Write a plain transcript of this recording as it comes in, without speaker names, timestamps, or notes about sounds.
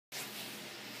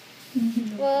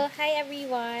Well, hi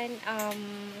everyone.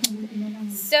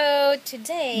 So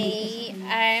today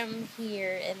I'm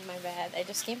here in my bed. I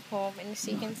just came home, and as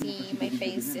you can see, my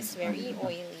face is very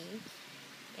oily,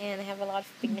 and I have a lot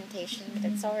of pigmentation.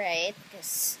 But it's alright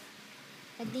because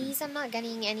at least I'm not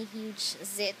getting any huge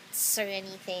zits or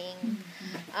anything.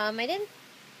 I didn't.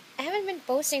 I haven't been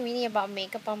posting really about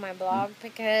makeup on my blog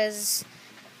because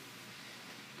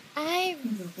I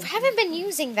haven't been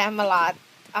using them a lot.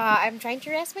 I'm trying to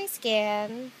rest my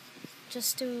skin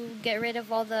just to get rid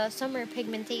of all the summer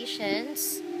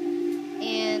pigmentations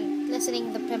and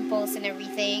lessening the pimples and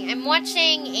everything. I'm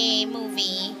watching a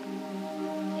movie.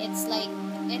 It's like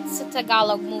it's a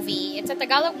Tagalog movie. It's a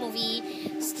Tagalog movie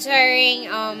starring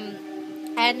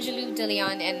Angelou De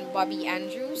Leon and Bobby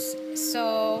Andrews.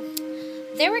 So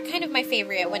they were kind of my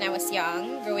favorite when I was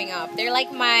young, growing up. They're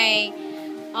like my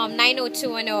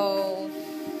 90210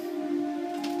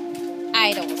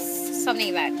 idols,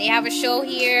 something like that. They have a show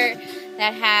here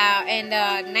that have in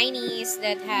the 90s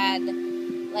that had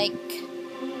like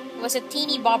was a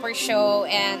teeny bopper show,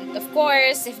 and of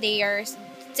course, if they are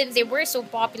since they were so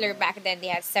popular back then, they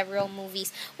had several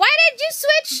movies. Why did you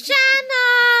switch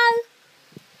channel?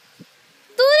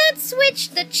 Do not switch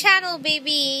the channel,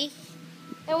 baby.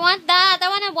 I want that. I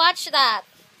want to watch that.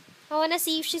 I want to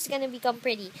see if she's gonna become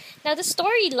pretty. Now the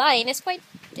storyline is quite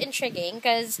intriguing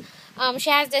because she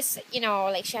has this,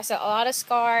 like she has a lot of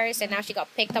scars, and now she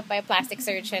got picked up by a plastic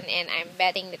surgeon, and I'm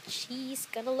betting that she's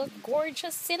gonna look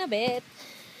gorgeous in a bit.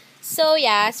 So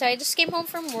yeah, so I just came home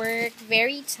from work,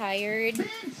 very tired.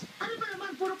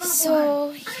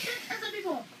 So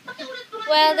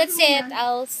well, that's it.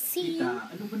 I'll see you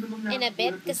in a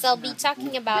bit because I'll be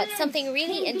talking about something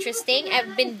really interesting.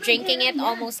 I've been drinking it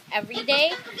almost every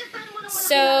day.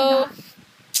 So,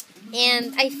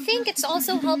 and I think it's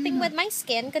also helping with my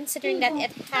skin considering that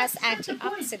it has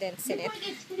antioxidants in it.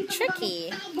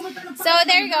 Tricky. So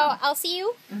there you go. I'll see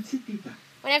you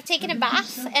when I've taken a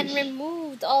bath and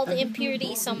removed all the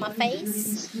impurities on my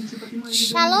face.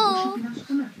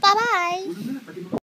 Shalom. Bye bye.